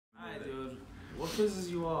What pisses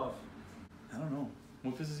you off? I don't know.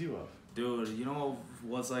 What pisses you off? Dude, you know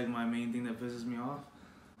what's like my main thing that pisses me off?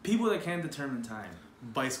 People that can't determine time.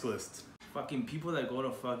 Bicyclists. Fucking people that go to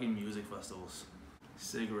fucking music festivals.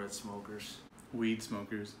 Cigarette smokers. Weed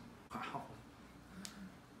smokers. Wow.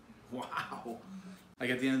 Wow. Like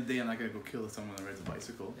at the end of the day, I'm not gonna go kill someone that rides a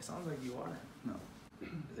bicycle. It sounds like you are. No.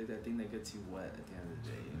 It's like that thing that gets you wet at the end of the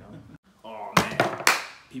day, you know? Oh man.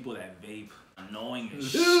 People that vape. Annoying as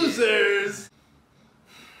shit. Losers!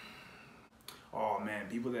 Oh man,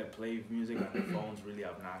 people that play music on their phones really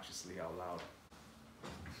obnoxiously out loud.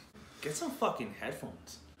 Get some fucking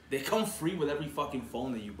headphones. They come free with every fucking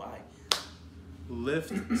phone that you buy.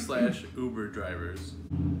 Lyft/Uber drivers.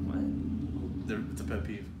 What? It's a pet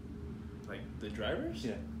peeve. Like the drivers?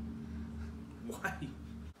 Yeah. Why?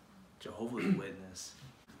 Jehovah's Witness.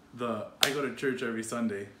 I go to church every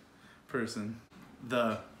Sunday person.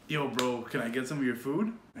 Yo bro, can I get some of your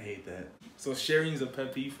food? I hate that. So sharing's a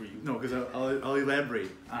pet peeve for you? No, because I'll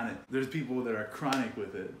elaborate on it. There's people that are chronic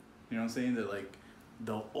with it. You know what I'm saying? That like,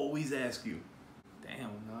 they'll always ask you. Damn,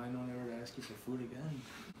 now I know never to ask you for food again.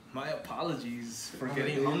 My apologies for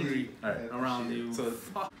getting hungry around you. So,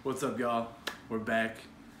 what's up y'all? We're back.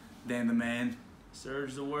 Dan the man.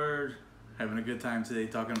 Serge the word. Having a good time today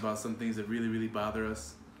talking about some things that really, really bother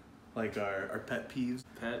us. Like our pet peeves.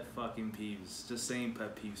 Pet fucking peeves. Just saying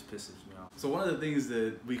pet peeves pisses me off. So one of the things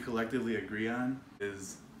that we collectively agree on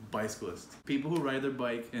is bicyclists. People who ride their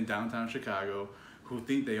bike in downtown Chicago, who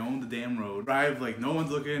think they own the damn road, drive like no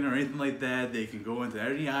one's looking or anything like that. They can go into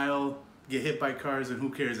any aisle, get hit by cars, and who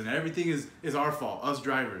cares? And everything is our fault, us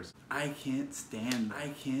drivers. I can't stand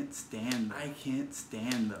them.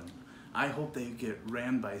 I hope they get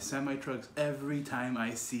rammed by semi-trucks every time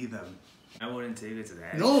I see them. I wouldn't take it to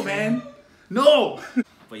that. No, man. No.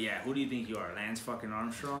 But yeah, who do you think you are? Lance fucking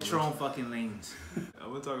Armstrong? Get your own fucking lanes. I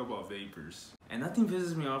want to talk about vapors. And nothing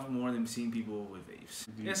pisses me off more than seeing people with vapes.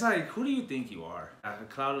 It's like, who do you think you are? A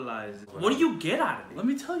cloud of lies. What do you get out of it? Let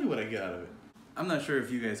me tell you what I get out of it. I'm not sure if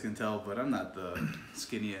you guys can tell, but I'm not the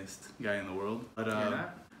skinniest guy in the world. But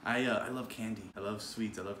I love candy. I love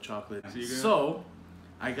sweets. I love chocolate. So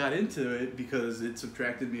I got into it because it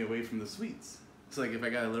subtracted me away from the sweets. It's like if I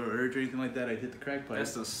got a little urge or anything like that, I'd hit the crack pipe.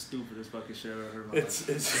 That's the stupidest fucking shit I've ever heard in my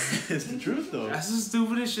life. It's the truth though. That's the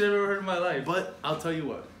stupidest shit I've ever heard in my life. But I'll tell you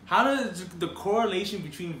what. How does the correlation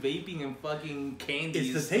between vaping and fucking candy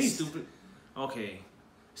is the taste. Stupid? Okay.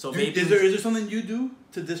 So Dude, is there something you do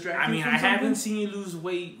to distract you? I mean, from I something? haven't seen you lose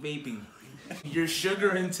weight vaping. Your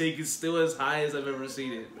sugar intake is still as high as I've ever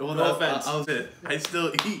seen it. Well, no offense. I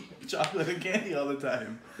still eat chocolate and candy all the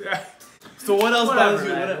time. Yeah. So what else bothers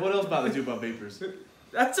you? What else bothers you about vapors?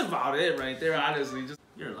 That's about it right there, honestly. Just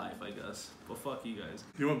your life, I guess. But fuck you guys.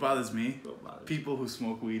 You know what bothers me? What bothers People who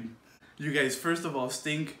smoke weed. You guys, first of all,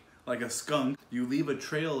 stink like a skunk. You leave a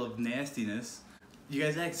trail of nastiness. You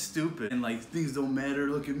guys act stupid. And like, things don't matter.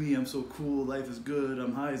 Look at me. I'm so cool. Life is good.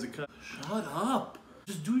 I'm high as a kite. Shut up.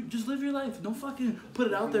 Just live your life. Don't fucking put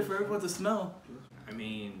it out there for everyone to smell. I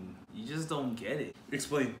mean, you just don't get it.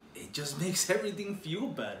 Explain. It just makes everything feel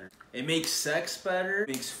better. It makes sex better,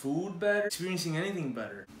 makes food better, experiencing anything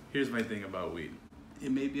better. Here's my thing about weed.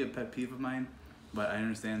 It may be a pet peeve of mine, but I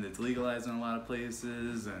understand that it's legalized in a lot of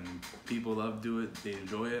places and people love to do it, they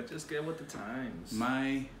enjoy it. Just get with the times.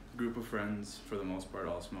 My group of friends, for the most part,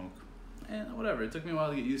 all smoke. And whatever, it took me a while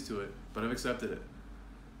to get used to it, but I've accepted it.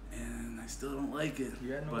 And I still don't like it,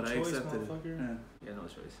 you had no but choice, I accepted it. Yeah. You had no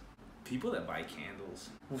choice. People that buy candles.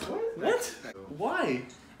 What? Why?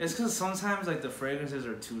 It's because sometimes like the fragrances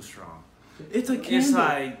are too strong. It's a candle. It's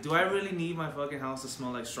like, do I really need my fucking house to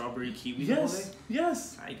smell like strawberry kiwi all day?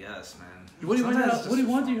 Yes. I guess, man. What do you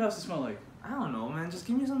want your house to smell like? I don't know, man. Just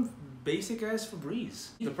give me some basic ass Febreze.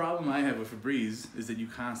 The problem I have with Febreze is that you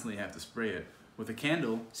constantly have to spray it. With a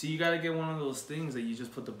candle, so you gotta get one of those things that you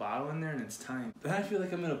just put the bottle in there and it's time. Then I feel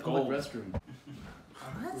like I'm in a public restroom.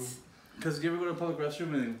 What? Because you ever go to a public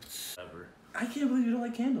restroom and Ever. I can't believe you don't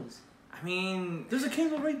like candles. I mean, there's a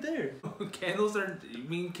candle right there. Candles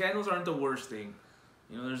aren't the worst thing.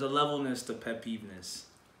 You know, there's a levelness to pet peeveness.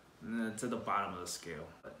 And it's at the bottom of the scale.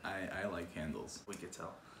 But I like candles. We could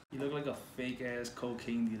tell. You look like a fake ass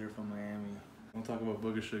cocaine dealer from Miami. Don't talk about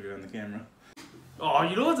booger sugar on the camera. Oh,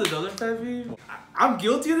 you know what's another pet peeve? I'm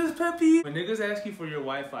guilty of this pet peeve. When niggas ask you for your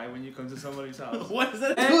Wi-Fi when you come to somebody's house. What does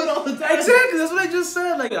that do it all the time? Exactly, that's what I just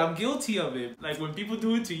said. Like, I'm guilty of it. Like, when people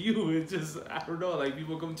do it to you, it's just, I don't know, like,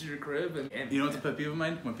 people come to your crib and you know what's a pet peeve of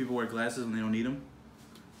mine? When people wear glasses when they don't need them.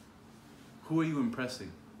 Who are you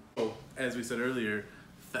impressing? Oh, as we said earlier,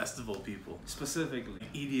 festival people. Specifically.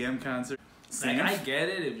 EDM concert. Like, I get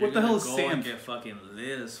it if you're what the hell is go Sam? And get fucking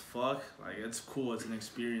lit as fuck. Like, it's cool, it's an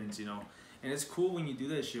experience, you know. And it's cool when you do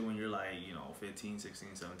that shit when you're like, you know, 15, 16,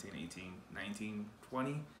 17, 18, 19,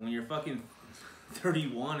 20. When you're fucking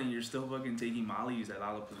 31 and you're still fucking taking mollies at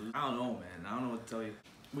Lollapalooza. I don't know, man. I don't know what to tell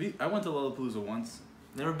you. I went to Lollapalooza once.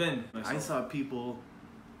 Never been. Myself. I saw people,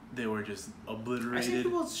 they were just obliterated. I see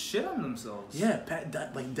people shit on themselves. Yeah,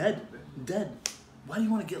 like dead. Why do you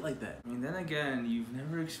want to get like that? I mean, then again, you've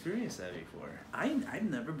never experienced that before. I've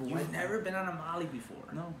never, but You've never been on a molly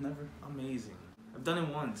before. No, never. Amazing. I've done it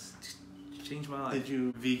once. Changed my life. Did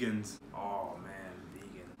you vegans? Oh man,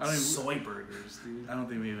 vegan. I don't even, soy burgers, dude. I don't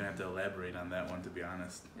think we even have to elaborate on that one, to be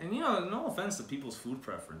honest. And you know, no offense to people's food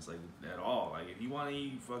preference, like at all. Like if you want to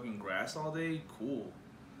eat fucking grass all day, cool.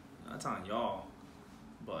 That's on y'all.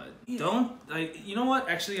 But don't like. You know what?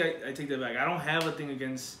 Actually, I take that back. I don't have a thing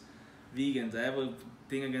against vegans. I have a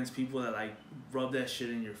thing against people that like rub that shit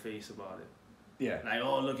in your face about it. Yeah. Like,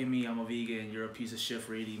 oh, look at me, I'm a vegan. You're a piece of shit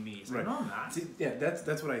for eating meat. It's right. Like, no, I'm not. See, yeah,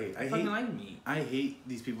 that's what I hate. I fucking like meat. I hate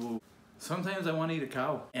these people. Sometimes I want to eat a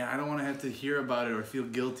cow, and I don't want to have to hear about it or feel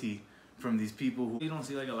guilty from these people who. You don't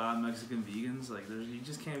see like a lot of Mexican vegans. Like, you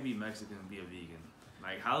just can't be Mexican and be a vegan.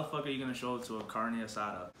 Like, how the fuck are you gonna show up to a carne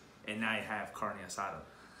asada and not have carne asada?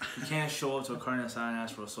 You can't show up to a carne asada and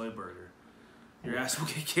ask for a soy burger. Your ass will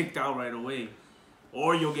get kicked out right away,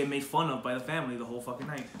 or you'll get made fun of by the family the whole fucking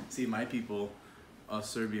night. See, my people. Us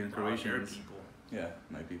Serbian Croatians. People. Yeah,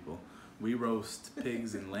 my people. We roast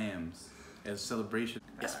pigs and lambs as a celebration.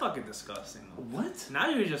 That's fucking disgusting. Though. What? Now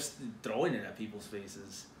you're just throwing it at people's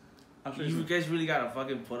faces. You guys really gotta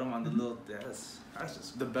fucking put them on the little. That's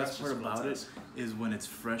just the best part about it is when it's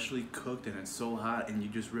freshly cooked and it's so hot and you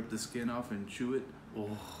just rip the skin off and chew it.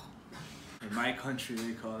 Oh. In my country,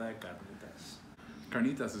 they call that carnitas.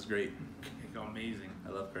 Carnitas is great. Amazing.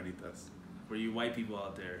 I love carnitas. For you white people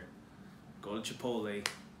out there. Go to Chipotle,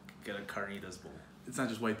 get a carnitas bowl. It's not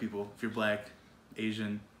just white people. If you're black,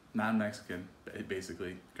 Asian, non-Mexican,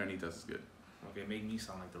 basically, carnitas is good. Okay, make me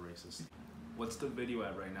sound like the racist. What's the video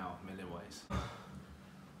at right now, minute-wise?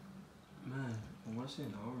 Man, I want to say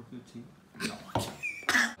an hour 15. No, I can't.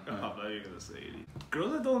 I thought you were gonna say 80.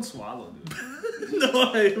 Girls that don't swallow, dude.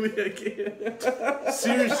 No, I can't.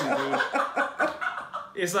 Seriously, dude.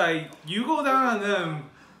 It's like, you go down on them,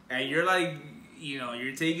 and you're like, you know,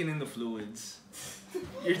 you're taking in the fluids.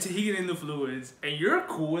 You're taking in the fluids, and you're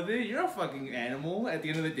cool with it. You're a fucking animal at the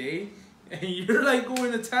end of the day, and you're like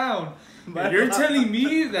going to town. And you're telling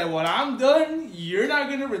me that when I'm done, you're not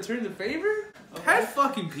gonna return the favor? Pet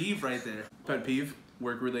fucking peeve right there. Pet peeve,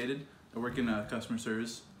 work related. I work in a customer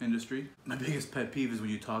service industry. My biggest pet peeve is when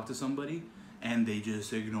you talk to somebody and they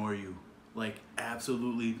just ignore you. Like,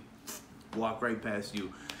 absolutely walk right past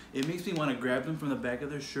you. It makes me want to grab them from the back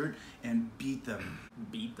of their shirt and beat them.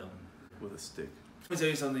 Beat them. With a stick. Let me tell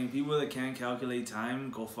you something. People that can't calculate time,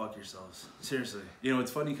 go fuck yourselves. Seriously. You know,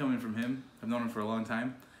 it's funny coming from him. I've known him for a long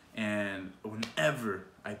time. And whenever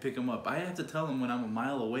I pick him up, I have to tell him when I'm a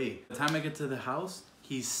mile away. By the time I get to the house,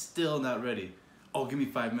 he's still not ready. Oh, give me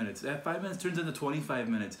 5 minutes. That 5 minutes turns into 25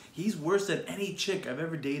 minutes. He's worse than any chick I've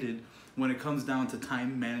ever dated when it comes down to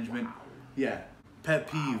time management. Wow. Yeah.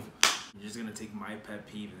 Pet peeve. You're just gonna take my pet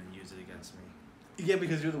peeve and then use it against me. Yeah,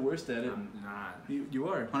 because you're the worst at it. I'm not. You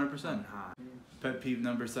are, 100%. I'm not. Pet peeve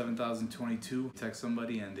number 7022. Text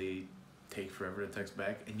somebody and they take forever to text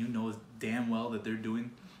back, and you know damn well that they're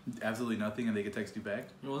doing absolutely nothing and they can text you back.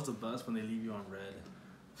 You know what's the best? When they leave you on red.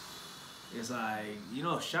 It's like, you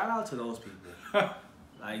know, shout out to those people.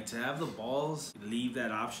 Like, to have the balls, leave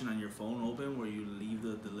that option on your phone open where you leave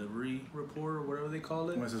the delivery report or whatever they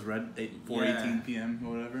call it. When it says red, 4:18 p.m.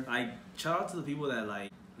 or whatever. Like, shout out to the people that,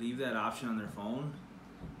 like, leave that option on their phone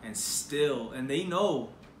and they know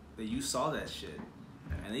that you saw that shit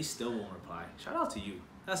and they still won't reply. Shout out to you.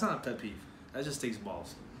 That's not a pet peeve. That just takes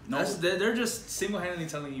balls. No. They're just single-handedly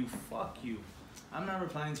telling you, fuck you. I'm not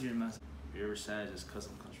replying to your message. If you're ever sad, just cut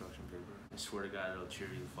some construction paper. I swear to God, it'll cheer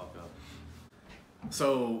you the fuck up.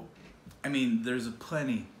 So, I mean, there's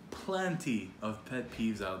plenty of pet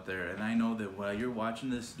peeves out there, and I know that while you're watching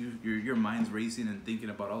this, your mind's racing and thinking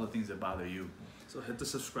about all the things that bother you. So hit the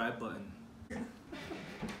subscribe button.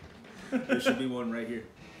 There should be one right here.